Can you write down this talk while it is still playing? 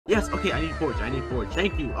Yes, okay, I need forge.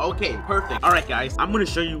 Thank you. Okay, perfect. All right, guys, I'm gonna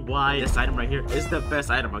show you why this item right here is the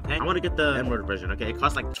best item, okay? I want to get the emerald version, okay? It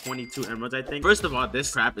costs like 22 emeralds, I think. First of all,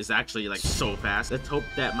 this crap is actually like so fast. Let's hope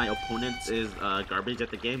that my opponent is garbage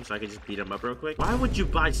at the game so I can just beat him up real quick. Why would you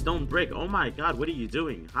buy stone brick? Oh my god, what are you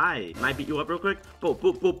doing? Hi, can I beat you up real quick? Boom,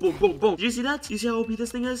 boom, boom, boom, boom, boom. Did you see that? You see how OP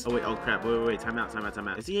this thing is? Oh wait, oh crap, wait, time out.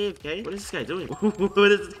 Is he AFK? What is this guy doing?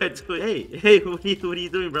 What is this guy doing? Hey, what are you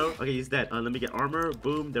doing, bro? Okay, he's dead. Let me get armor.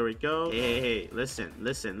 Boom, there we go. Hey, listen.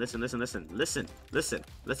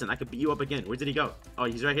 I could beat you up again. Where did he go? Oh,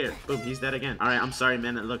 he's right here. Boom, he's dead again. All right, I'm sorry,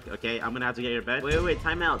 man. Look, okay, I'm gonna have to get your bed. Wait,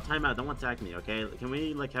 time out. Don't attack me, okay? Can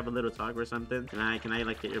we like have a little talk or something? Can I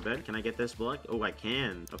like get your bed? Can I get this block? Oh, I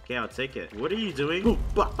can. Okay, I'll take it. What are you doing? Boom,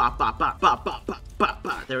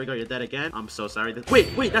 there we go. You're dead again. I'm so sorry.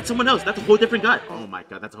 Wait, that's someone else. That's a whole different guy. Oh my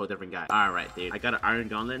god, that's a whole different guy. All right, dude. I got an iron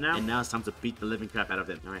gauntlet now, and now it's time to beat the living crap out of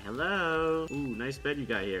him. All right, hello. Ooh, nice bed you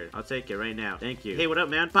got here. I'll take it right now. Thank you. Hey, what up,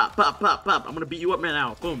 man? Pop. I'm gonna beat you up right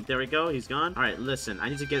now. Boom, there we go. He's gone. All right, listen. I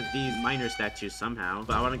need to get these miner statues somehow,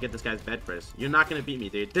 but I want to get this guy's bed first. You're not gonna beat me,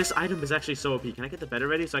 dude. This item is actually so OP. Can I get the bed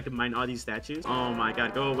already so I can mine all these statues? Oh my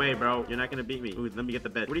god, go away, bro. You're not gonna beat me. Ooh, let me get the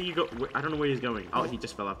bed. Where do you go? I don't know where he's going. Oh, he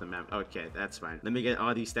just fell off the map. Okay, that's fine. Let me get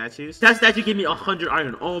all these statues. That statue gave me 100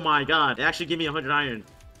 iron. Oh my god. It actually gave me 100 iron.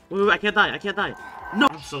 Wait, I can't die. No!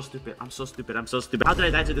 I'm so stupid. How did I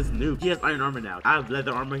die to this noob? He has iron armor now. I have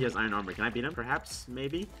leather armor. He has iron armor. Can I beat him? Perhaps?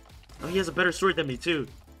 Maybe? Oh, he has a better sword than me, too.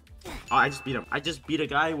 Oh, I just beat him. I just beat a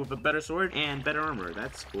guy with a better sword and better armor.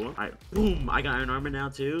 That's cool. All right, boom. I got iron armor now,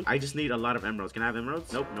 too. I just need a lot of emeralds. Can I have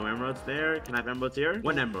emeralds? Nope, no emeralds there. Can I have emeralds here?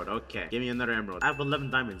 1 emerald. Okay, give me another emerald. I have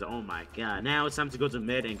 11 diamonds. Oh my god. Now it's time to go to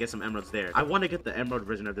mid and get some emeralds there. I want to get the emerald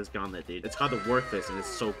version of this gauntlet, dude. It's called the Warfist, and it's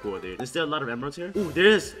so cool, dude. There's still a lot of emeralds here. Ooh, there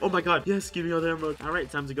is. Oh my god. Yes, give me all the emeralds. All right,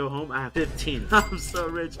 time to go home. I have 15. I'm so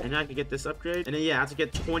rich. And now I can get this upgrade. And then, yeah, I have to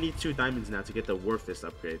get 22 diamonds now to get the Warfist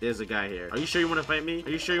upgrade. There's a guy here. Are you sure you want to fight me?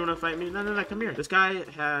 No. Come here. This guy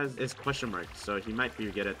is question mark, so he might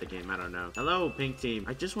be good at the game. I don't know. Hello, pink team.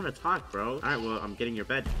 I just want to talk, bro. All right, well, I'm getting your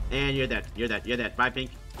bed. And you're dead. Bye,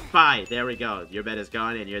 pink. Bye. There we go. Your bed is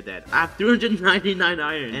gone and you're dead. I have 399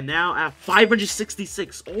 iron. And now I have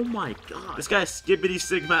 566. Oh my god. This guy is Skibbity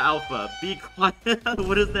Sigma Alpha. Be quiet.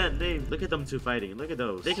 What is that name? Look at them two fighting. Look at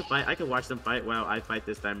those. They can fight. I can watch them fight while I fight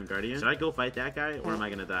this Diamond Guardian. Should I go fight that guy or am I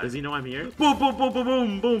gonna die? Does he know I'm here?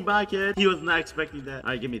 Boom. Bye, kid. He was not expecting that.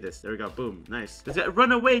 All right, give me this. There we go. Boom. Nice. This guy,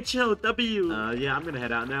 run away. Chill. W. Yeah, I'm gonna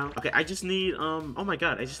head out now. Okay, I just need, oh my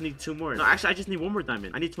god. I just need 2 more. No, actually, I just need 1 more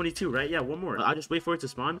diamond. I need 22, right? Yeah, 1 more. I'll just wait for it to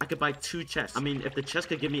spawn. I could buy 2 chests. I mean, if the chest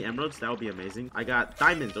could give me emeralds, that would be amazing. I got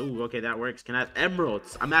diamonds. Oh, okay, that works. Can I have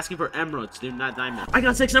emeralds? I'm asking for emeralds, dude, not diamonds. I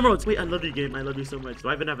got 6 emeralds. Wait, I love you, game. I love you so much. Do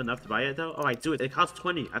I even have enough to buy it, though? Oh, I do. It costs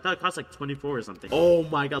 20. I thought it cost like 24 or something. Oh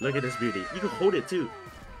my god, look at this beauty. You can hold it, too.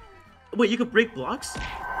 Wait, you can break blocks?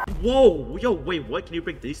 Whoa, yo, wait, what? Can you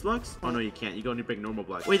break these blocks? Oh, no, you can't. You can only break normal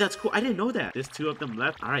blocks. Wait, that's cool. I didn't know that. There's 2 of them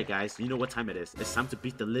left. All right, guys, you know what time it is. It's time to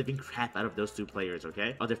beat the living crap out of those 2 players,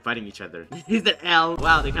 okay? Oh, they're fighting each other. He's the L.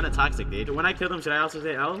 Wow, they're kind of toxic, dude. When I kill them, should I also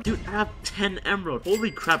say L? Dude, I have 10 emeralds.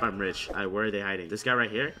 Holy crap, I'm rich. All right, where are they hiding? This guy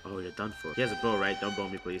right here? Oh, you're done for. He has a bow, right? Don't bow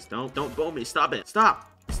me, please. Don't bow me. Stop it. Stop.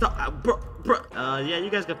 Bro. Yeah, you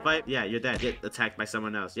guys can fight. Yeah, you're dead. Get attacked by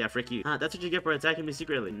someone else. Yeah, frick you. That's what you get for attacking me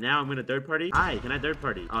secretly. Now I'm gonna third party. Hi, can I third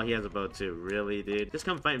party? Oh, he has a bow too. Really, dude? Just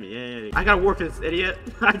come fight me. Yeah. I got Warfist, idiot.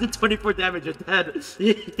 I did 24 damage. You're dead.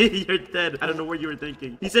 You're dead. I don't know what you were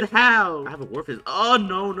thinking. He said, how? I have a Warfist. Oh,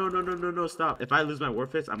 no. Stop. If I lose my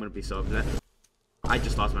Warfist, I'm gonna be so upset. I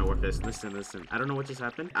just lost my Warfist. Listen. I don't know what just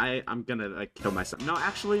happened. I'm gonna like kill myself. No,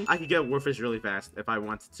 actually, I could get Warfist really fast if I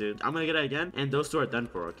wanted to. I'm gonna get it again, and those 2 are done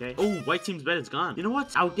for, okay? Oh, white team's bed is gone. You know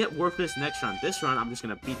what? I'll get Warfist next round. This round, I'm just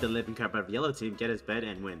gonna beat the living crap out of yellow team, get his bed,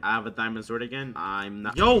 and win. I have a diamond sword again. I'm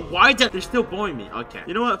not. Yo, why did they're still bowing me? Okay.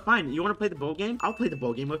 You know what? Fine. You wanna play the bow game? I'll play the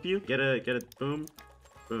bow game with you. Get a boom.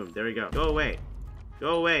 There we go. Go away.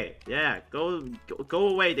 Yeah, go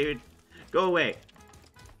away, dude. Go away.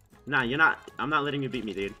 Nah, you're not. I'm not letting you beat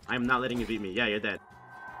me, dude. I'm not letting you beat me. Yeah, you're dead.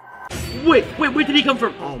 Wait, where did he come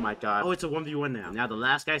from? Oh my god. Oh, it's a 1v1 now. Now the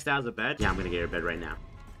last guy still has a bed. Yeah, I'm gonna get your bed right now.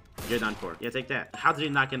 You're done for. Yeah, take that. How did he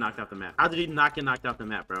not get knocked off the map? How did he not get knocked off the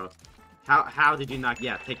map, bro? How did you knock?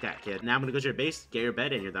 Yeah, take that, kid. Now I'm gonna go to your base, get your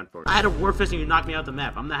bed, and you're done for. I had a Warfist and you knocked me out the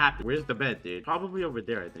map. I'm not happy. Where's the bed, dude? Probably over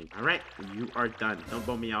there, I think. All right, you are done. Don't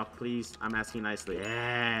blow me off, please. I'm asking nicely.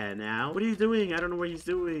 Yeah, now. What are you doing? I don't know what he's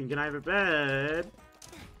doing. Can I have a bed?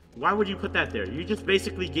 Why would you put that there? You just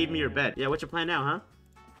basically gave me your bed. Yeah, what's your plan now, huh?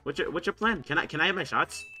 What's your plan? Can I have my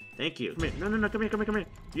shots? Thank you. Come here. No, no, no. Come here, come here, come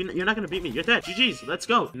here. You're not gonna beat me. You're dead. GG's. Let's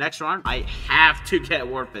go. Next round, I have to get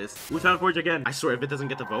Warfist. We found Forge again. I swear, if it doesn't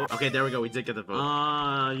get the vote. Okay, there we go. We did get the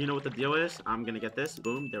vote. You know what the deal is? I'm gonna get this.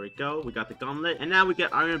 Boom. There we go. We got the gauntlet. And now we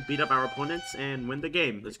get Iron, beat up our opponents, and win the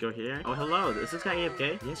game. Let's go here. Oh, hello. Is this guy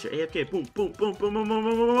AFK? Yes, you're AFK. Boom, boom, boom, boom, boom, boom,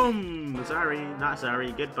 boom, boom, boom. Sorry. Not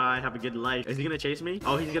sorry. Goodbye. Have a good life. Is he gonna chase me?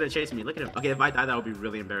 Oh, he's gonna chase me. Look at him. Okay, if I die, that would be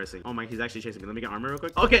really embarrassing. Oh my, he's actually chasing me. Let me get armor real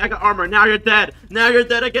quick. Okay, I got armor. Now you're dead. Now you're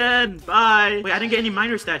dead again. Bye. Wait, I didn't get any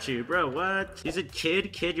miner statue, bro. What? Is it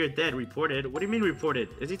kid? Kid, you're dead. Reported. What do you mean reported?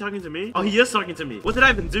 Is he talking to me? Oh, he is talking to me. What did I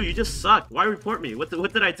even do? You just suck. Why report me? What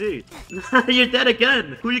did I do? You're dead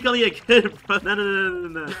again. Who are you calling a kid, bro? No, no, no,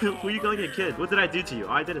 no, no. Who are you calling a kid? What did I do to you?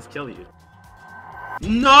 All I did is kill you.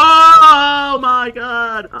 No! Oh my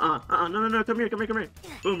god! No, no, no, come here, come here, come here.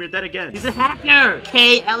 Boom, you're dead again. He's a hacker!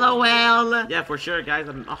 KLOL! Yeah, for sure, guys,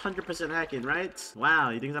 I'm 100% hacking, right? Wow,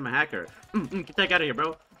 you think I'm a hacker? Get that out of here,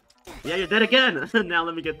 bro. Yeah, you're dead again. Now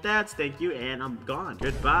let me get that. Thank you, and I'm gone.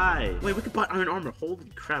 Goodbye. Wait, we could buy iron armor. Holy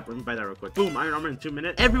crap. Let me buy that real quick. Boom, iron armor in 2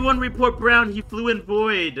 minutes. Everyone report Brown. He flew in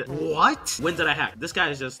void. What? When did I hack? This guy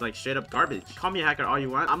is just like straight up garbage. Call me a hacker all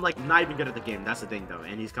you want. I'm like not even good at the game. That's the thing though.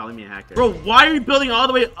 And he's calling me a hacker. Bro, why are you building all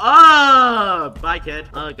the way up? Bye,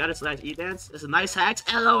 kid. Got it / E-dance. It's a nice hacks.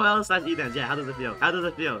 LOL / E-dance. Yeah, how does it feel? How does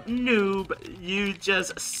it feel? Noob, you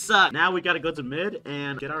just suck. Now we gotta go to mid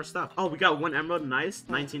and get our stuff. Oh, we got 1 emerald. Nice.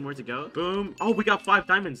 19 more to go. Boom. Oh, we got 5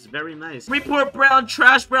 diamonds. Very nice. Report Brown.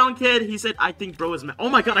 Trash Brown kid. He said, I think bro is mad. Oh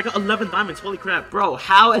my god, I got 11 diamonds. Holy crap. Bro,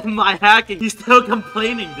 how am I hacking? He's still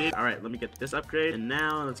complaining, dude. All right, let me get this upgrade. And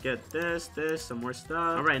now let's get this, some more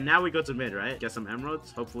stuff. All right, now we go to mid, right? Get some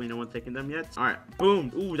emeralds. Hopefully no one's taking them yet. All right,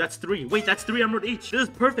 boom. Ooh, that's 3. Wait, that's 3 emerald each. This is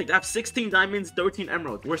perfect. I have 16 diamonds, 13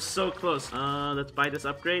 emeralds. We're so close. Let's buy this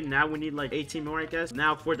upgrade. Now we need like 18 more, I guess.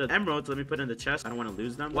 Now for the emeralds, let me put in the chest. I don't want to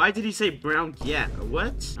lose them. Why did he say brown? Yeah.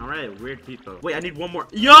 What? All right, weird people. Wait, I need 1 more.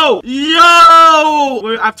 Yo! Yo!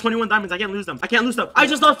 Wait, I have 21 diamonds. I can't lose them. I can't lose them. I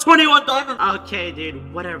just lost 21 diamonds. Okay,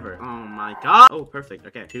 dude. Whatever. Oh my god. Oh, perfect.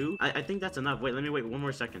 Okay, 2. I think that's enough. Wait, let me wait 1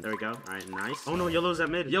 more second. There we go. All right, nice. Oh no, yellow's at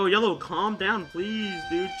mid. Yo, yellow, calm down, please,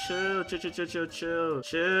 dude. Chill, chill, chill, chill, chill, chill.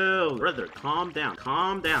 Chill. Brother, calm down.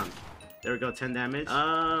 Calm down. There we go. 10 damage.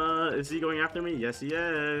 Is he going after me? Yes, he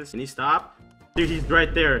is. Can he stop? Dude, he's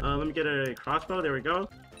right there. Let me get a crossbow. There we go.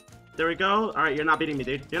 There we go. All right, you're not beating me,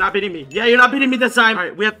 dude. You're not beating me. Yeah, you're not beating me this time. All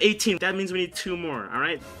right, we have 18. That means we need 2 more. All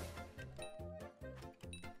right.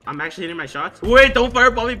 I'm actually hitting my shots. Wait, don't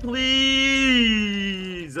fireball me,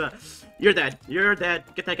 please. You're dead. You're dead.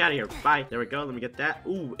 Get that guy out of here. Bye. There we go. Let me get that.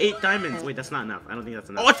 Ooh, 8 diamonds. Wait, that's not enough. I don't think that's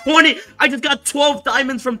enough. Oh, 20. I just got 12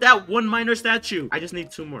 diamonds from that 1 miner statue. I just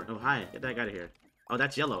need 2 more. Oh, hi. Get that guy out of here. Oh,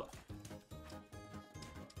 that's yellow.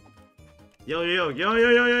 Yo, yo, yo, yo, yo,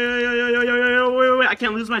 yo, yo, yo, yo, yo, yo, yo, yo, wait, I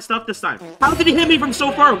can't lose my stuff this time. How did he hit me from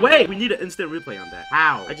so far away? We need an instant replay on that.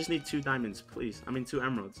 How? I just need 2 diamonds, please. I mean, 2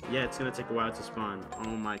 emeralds. Yeah, it's gonna take a while to spawn. Oh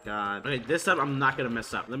my god. Okay, this time I'm not gonna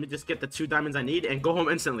mess up. Let me just get the 2 diamonds I need and go home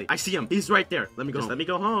instantly. I see him. He's right there. Let me go home. Let me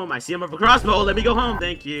go home. I see him with a crossbow. Let me go home.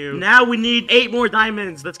 Thank you. Now we need 8 more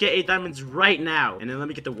diamonds. Let's get 8 diamonds right now. And then let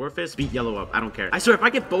me get the Warfist. Beat yellow up. I don't care. I swear, if I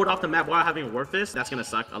get bowed off the map while having a Warfist, that's gonna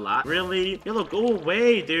suck a lot. Really? Yellow, go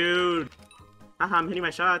away, dude. I'm hitting my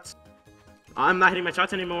shots. I'm not hitting my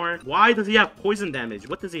shots anymore. Why does he have poison damage?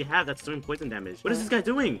 What does he have that's doing poison damage? What is this guy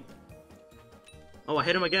doing? Oh, I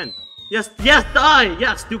hit him again. Yes, yes, die!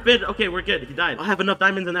 Yeah, stupid. Okay, we're good. He died. I have enough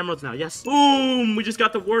diamonds and emeralds now. Yes. Boom! We just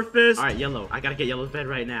got the Warfist. All right, yellow. I gotta get yellow's bed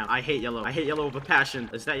right now. I hate yellow. I hate yellow with a passion.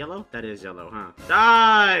 Is that yellow? That is yellow, huh?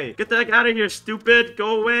 Die! Get the heck out of here, stupid.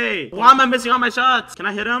 Go away. Why am I missing all my shots? Can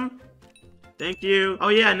I hit him? Thank you. Oh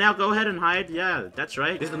yeah, now go ahead and hide. Yeah, that's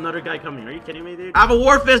right. There's another guy coming. Are you kidding me, dude? I have a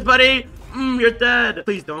Warfist, buddy. You're dead.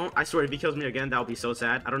 Please don't. I swear, if he kills me again, that would be so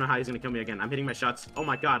sad. I don't know how he's gonna kill me again. I'm hitting my shots. Oh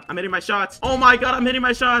my god, I'm hitting my shots. Oh my god, I'm hitting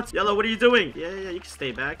my shots. Yellow, what are you doing? Yeah, you can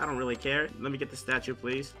stay back. I don't really care. Let me get the statue,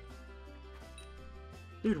 please.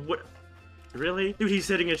 Dude, what? Really? Dude, he's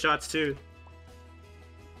hitting his shots too.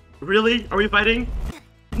 Really? Are we fighting?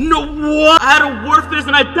 No, what? I had a Warfist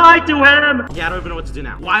and I died to him! Yeah, I don't even know what to do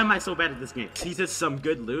now. Why am I so bad at this game? He says some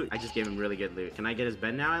good loot. I just gave him really good loot. Can I get his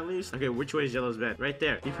bed now at least? Okay, which way is yellow's bed? Right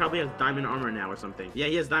there. He probably has diamond armor now or something. Yeah,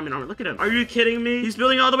 he has diamond armor. Look at him. Are you kidding me? He's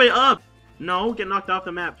building all the way up. No, get knocked off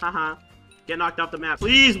the map. Haha. Get knocked off the map.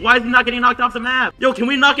 Please, why is he not getting knocked off the map? Yo, can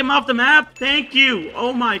we knock him off the map? Thank you.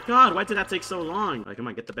 Oh my god, why did that take so long? Come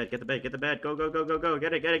on, get the bed, get the bed, get the bed. Go, go, go, go, go.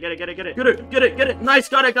 Get it, get it, get it, get it, get it. Get it, get it, get it. Nice,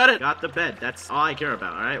 got it, got it. Got the bed. That's all I care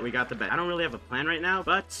about, all right? We got the bed. I don't really have a plan right now,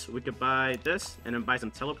 but we could buy this and then buy some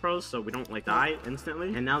telepros so we don't, like, die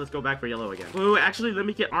instantly. And now let's go back for yellow again. Wait, actually, let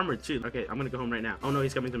me get armor, too. Okay, I'm gonna go home right now. Oh, no,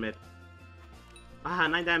 he's coming to mid. Ah,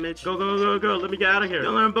 9 damage. Go, go, go, go. Let me get out of here.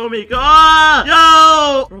 Don't let him bow me. Go!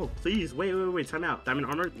 Yo! Bro, please. Wait. Time out. Diamond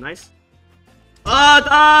armor. Nice.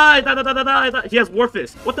 Die! He has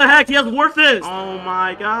Warfist. What the heck? He has Warfist. Oh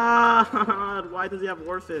my god. Why does he have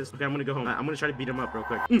Warfist? Okay, I'm gonna go home. I'm gonna try to beat him up real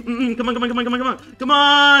quick. Come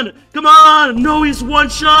on. No, he's one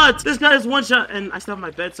shot. This guy is one shot. And I still have my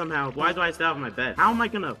bed somehow. Why do I still have my bed? How am I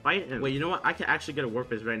gonna fight him? Wait, you know what? I can actually get a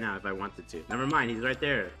Warfist right now if I wanted to. Never mind. He's right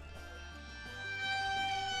there.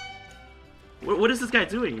 What is this guy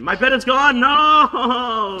doing? My bed is gone.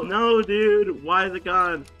 No, dude. Why is it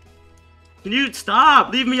gone? Can you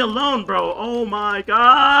stop? Leave me alone, bro. Oh my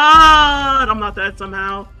god. I'm not dead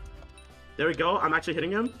somehow. There we go. I'm actually hitting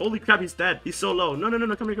him. Holy crap, he's dead. He's so low. No. Come here.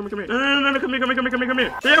 No, come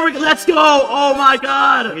here. There we go. Let's go. Oh my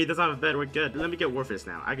god. Okay, he doesn't have a bed. We're good. Let me get Warfist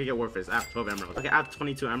now. I could get Warfist. I have 12 emeralds. Okay, I have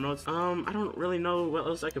 22 emeralds. I don't really know what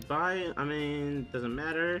else I could buy. I mean, doesn't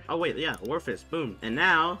matter. Oh, wait. Yeah, Warfist. Boom. And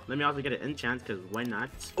now, let me also get an enchant, because why not?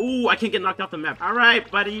 Ooh, I can't get knocked off the map. All right,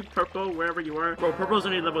 buddy. Purple, wherever you are. Bro, Purple's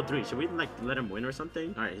only level 3. Should we, like, let him win or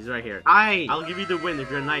something? All right, he's right here. I'll give you the win if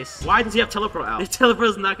you're nice. Why does he have telepro out? If telepro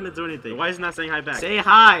is not going to do anything. Why is he not saying hi back? Say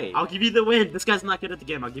hi. I'll give you the win. This guy's not good at the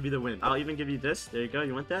game. I'll give you the win. I'll even give you this. There you go.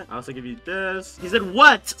 You want that? I'll also give you this. He said,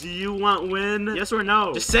 what? Do you want win? Yes or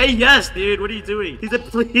no? Just say yes, dude. What are you doing? He said,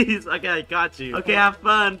 please. Okay, I got you. Okay, have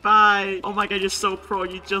fun. Bye. Oh my god, you're so pro.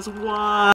 You just won.